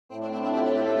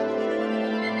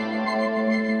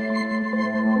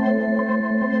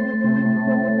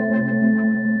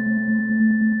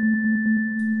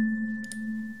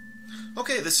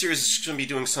this series is going to be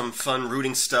doing some fun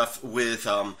rooting stuff with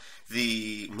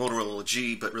the Motorola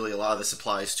G, but really a lot of this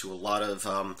applies to a lot of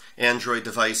Android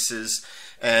devices.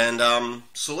 And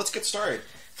so let's get started.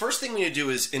 First thing we need to do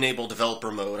is enable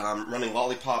developer mode. I'm running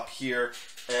Lollipop here,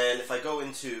 and if I go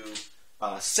into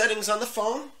settings on the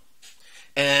phone,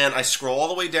 and I scroll all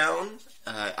the way down,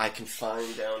 I can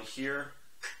find down here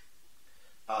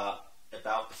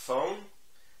about the phone.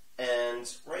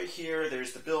 And right here,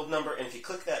 there's the build number, and if you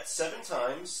click that 7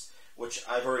 times, which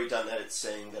I've already done that, it's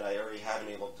saying that I already have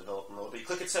enabled developer mode, but you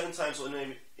click it 7 times, it'll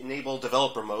enable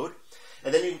developer mode,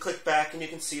 and then you can click back and you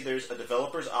can see there's a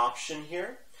developer's option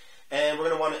here, and we're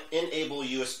going to want to enable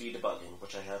USB debugging,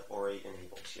 which I have already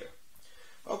enabled here.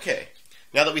 Okay,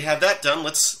 now that we have that done,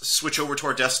 let's switch over to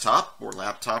our desktop, or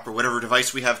laptop, or whatever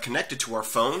device we have connected to our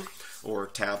phone, or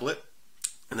tablet,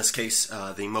 in this case,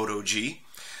 the Moto G.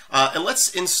 And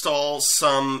let's install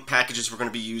some packages we're going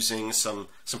to be using, some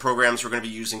programs we're going to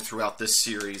be using throughout this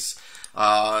series.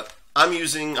 I'm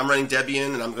running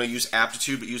Debian, and I'm going to use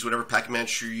Aptitude, but use whatever package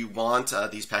manager you want.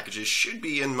 These packages should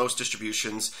be in most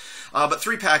distributions. But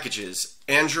 3 packages: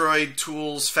 Android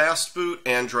Tools Fastboot,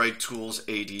 Android Tools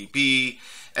ADB,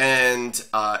 and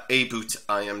Aboot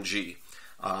IMG.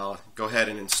 Go ahead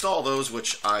and install those,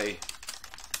 which I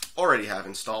already have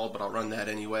installed, but I'll run that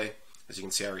anyway. As you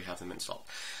can see, I already have them installed.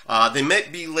 They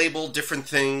might be labeled different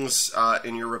things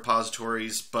in your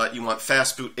repositories, but you want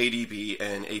Fastboot, ADB,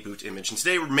 and Aboot image. And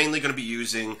today we're mainly going to be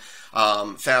using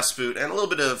Fastboot and a little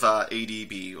bit of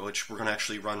ADB, which we're going to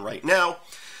actually run right now.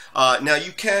 Now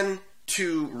you can,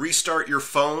 to restart your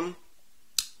phone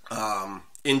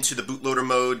into the bootloader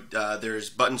mode, there's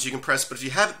buttons you can press, but if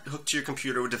you have it hooked to your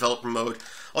computer with developer mode,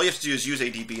 all you have to do is use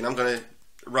ADB, and I'm going to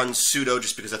run sudo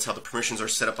just because that's how the permissions are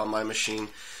set up on my machine.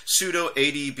 Sudo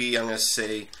ADB, I'm going to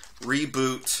say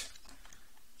reboot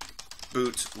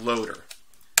bootloader.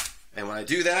 And when I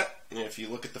do that, if you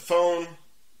look at the phone,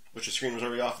 which the screen was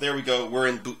already off, there we go, we're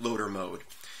in bootloader mode.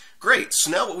 Great,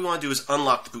 so now what we want to do is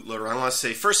unlock the bootloader. I want to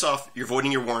say, first off, you're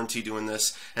voiding your warranty doing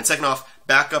this, and second off,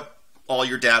 back up all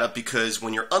your data, because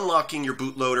when you're unlocking your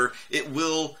bootloader, it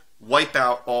will wipe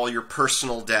out all your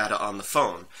personal data on the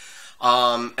phone.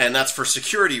 And that's for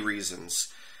security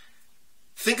reasons.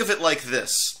 Think of it like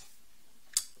this.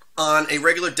 On a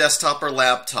regular desktop or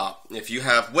laptop, if you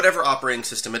have whatever operating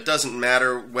system, it doesn't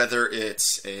matter whether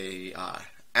it's a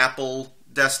Apple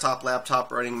desktop,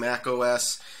 laptop running Mac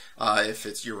OS,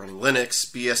 if you're running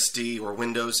Linux, BSD, or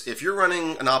Windows. If you're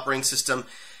running an operating system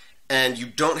and you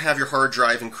don't have your hard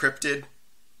drive encrypted,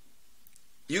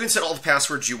 you can set all the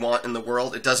passwords you want in the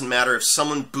world. It doesn't matter if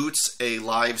someone boots a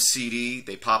live CD,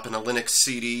 they pop in a Linux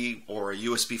CD or a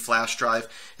USB flash drive,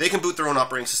 they can boot their own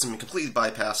operating system and completely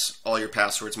bypass all your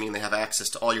passwords, meaning they have access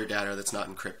to all your data that's not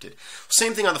encrypted.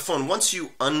 Same thing on the phone. Once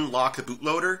you unlock the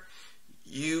bootloader,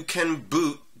 you can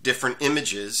boot different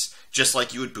images just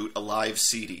like you would boot a live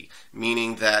CD,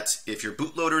 meaning that if your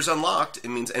bootloader is unlocked, it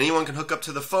means anyone can hook up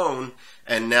to the phone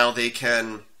and now they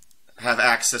can have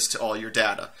access to all your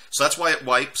data. So that's why it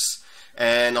wipes,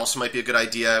 and also might be a good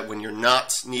idea when you're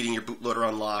not needing your bootloader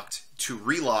unlocked to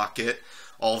relock it,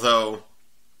 although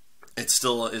it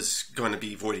still is going to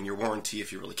be voiding your warranty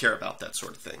if you really care about that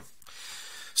sort of thing.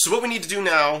 So what we need to do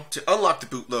now to unlock the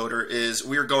bootloader is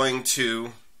we're going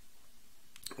to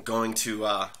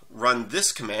run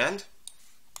this command.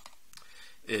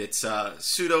 It's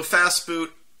sudo fastboot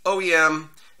OEM,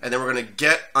 and then we're going to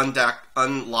get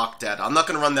unlock data. I'm not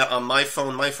going to run that on my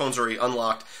phone. My phone's already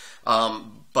unlocked,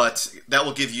 but that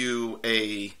will give you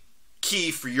a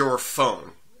key for your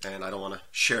phone, and I don't want to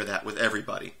share that with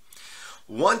everybody.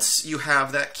 Once you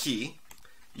have that key,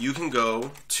 you can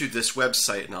go to this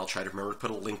website, and I'll try to remember to put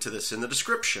a link to this in the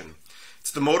description.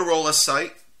 It's the Motorola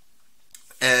site,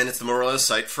 and it's the Motorola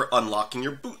site for unlocking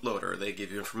your bootloader. They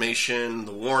give you information,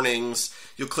 the warnings,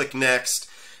 you'll click next,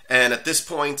 and at this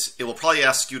point, it will probably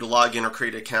ask you to log in or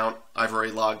create an account. I've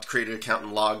already created an account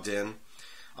and logged in.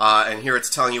 And here it's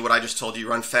telling you what I just told you.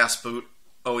 Run Fastboot,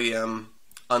 OEM,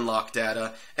 unlock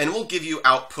data. And it will give you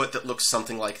output that looks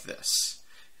something like this.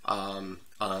 On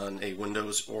a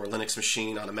Windows or Linux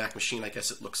machine, on a Mac machine, I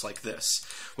guess it looks like this.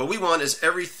 What we want is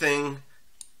everything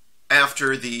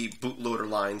after the bootloader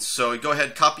lines. So go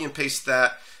ahead, copy and paste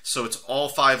that. So it's all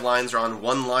 5 lines are on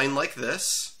one line like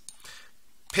this.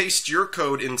 Paste your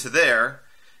code into there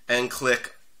and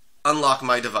click unlock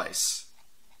my device.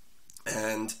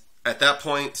 And at that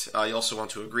point, you also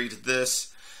want to agree to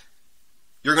this.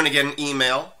 You're going to get an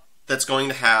email that's going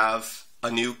to have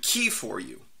a new key for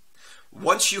you.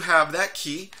 Once you have that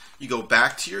key, you go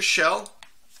back to your shell.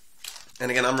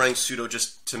 And again, I'm running sudo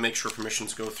just to make sure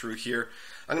permissions go through here.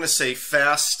 I'm going to say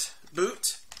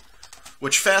fastboot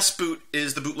which Fastboot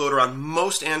is the bootloader on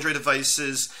most Android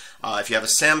devices. If you have a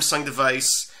Samsung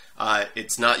device,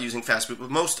 it's not using Fastboot, but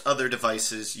most other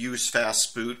devices use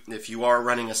Fastboot. If you are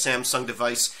running a Samsung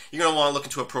device, you're going to want to look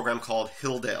into a program called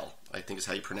Hilldale, I think is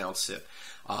how you pronounce it.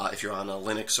 If you're on a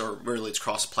Linux, or really it's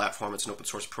cross-platform, it's an open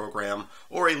source program,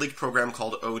 or a leaked program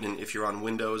called Odin if you're on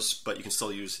Windows, but you can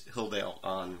still use Hilldale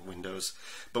on Windows.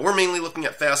 But we're mainly looking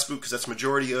at Fastboot because that's the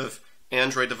majority of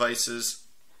Android devices.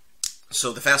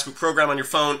 So the Fastboot program on your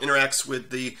phone interacts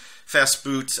with the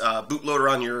Fastboot bootloader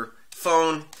on your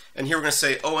phone, and here we're going to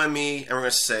say OME, and we're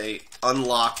going to say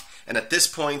unlock, and at this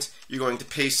point you're going to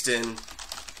paste in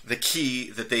the key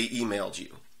that they emailed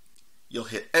you. You'll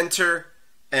hit enter,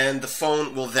 and the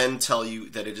phone will then tell you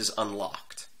that it is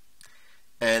unlocked.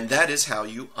 And that is how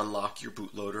you unlock your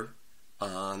bootloader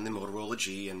on the Motorola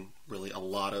G, and really a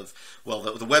lot of, well,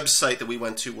 the website that we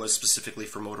went to was specifically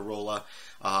for Motorola.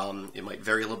 It might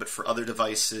vary a little bit for other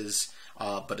devices,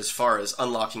 but as far as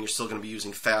unlocking, you're still going to be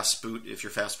using Fastboot if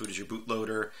your Fastboot is your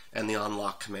bootloader, and the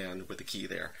unlock command with the key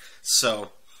there.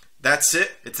 So that's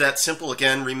it. It's that simple.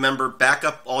 Again, remember, back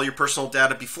up all your personal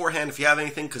data beforehand if you have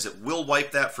anything, because it will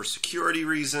wipe that for security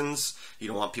reasons. You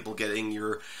don't want people getting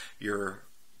your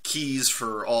keys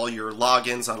for all your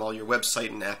logins on all your website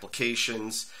and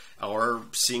applications, or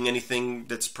seeing anything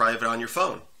that's private on your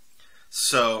phone.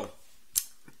 So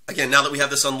again, now that we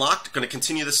have this unlocked, going to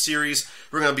continue this series.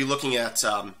 We're going to be looking at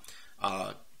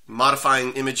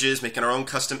modifying images, making our own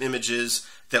custom images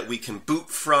that we can boot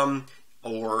from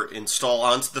or install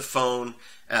onto the phone,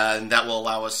 and that will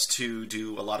allow us to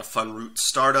do a lot of fun root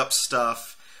startup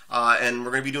stuff. And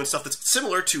we're going to be doing stuff that's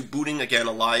similar to booting, again,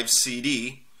 a live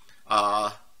CD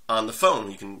on the phone.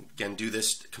 You can, again, do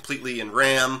this completely in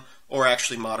RAM or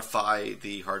actually modify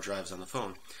the hard drives on the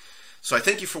phone. So I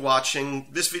thank you for watching.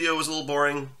 This video was a little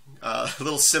boring, a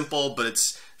little simple, but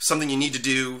it's something you need to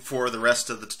do for the rest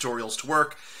of the tutorials to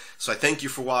work. So I thank you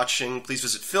for watching. Please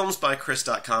visit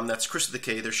filmsbychris.com. That's Chris with a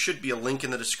K. There should be a link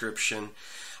in the description.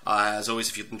 As always,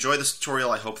 if you enjoy this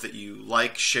tutorial, I hope that you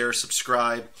like, share,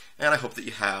 subscribe, and I hope that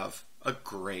you have a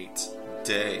great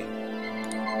day.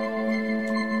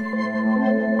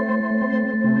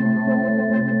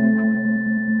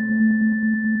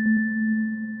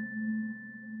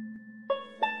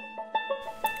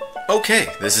 Okay,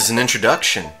 this is an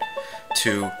introduction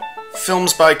to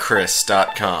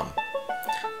filmsbychris.com.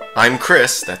 I'm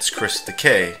Chris, that's Chris with a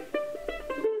K.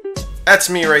 That's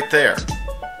me right there.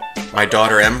 My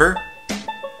daughter Ember,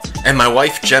 and my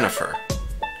wife Jennifer.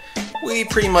 We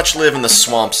pretty much live in the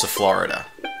swamps of Florida.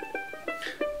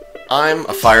 I'm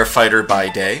a firefighter by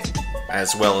day,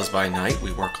 as well as by night.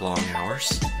 We work long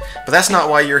hours. But that's not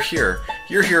why you're here.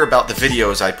 You're here about the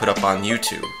videos I put up on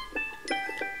YouTube.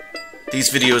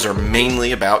 These videos are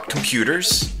mainly about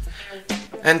computers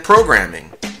and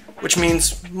programming, which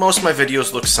means most of my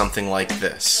videos look something like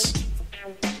this.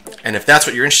 And if that's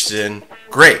what you're interested in,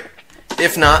 great.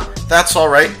 If not, that's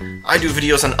alright. I do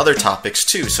videos on other topics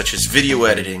too, such as video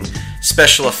editing,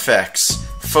 special effects,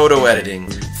 photo editing,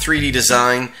 3D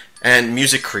design, and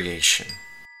music creation.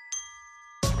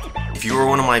 If you are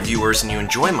one of my viewers and you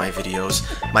enjoy my videos,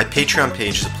 my Patreon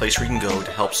page is a place where you can go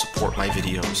to help support my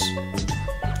videos.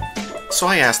 So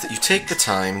I ask that you take the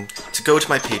time to go to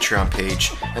my Patreon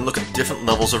page and look at different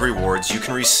levels of rewards you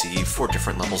can receive for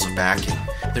different levels of backing.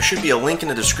 There should be a link in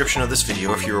the description of this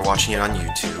video if you are watching it on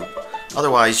YouTube.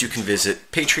 Otherwise, you can visit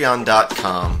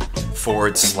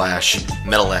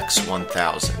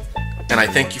patreon.com/MetalX1000. And I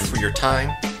thank you for your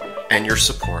time and your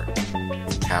support.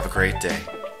 Have a great day.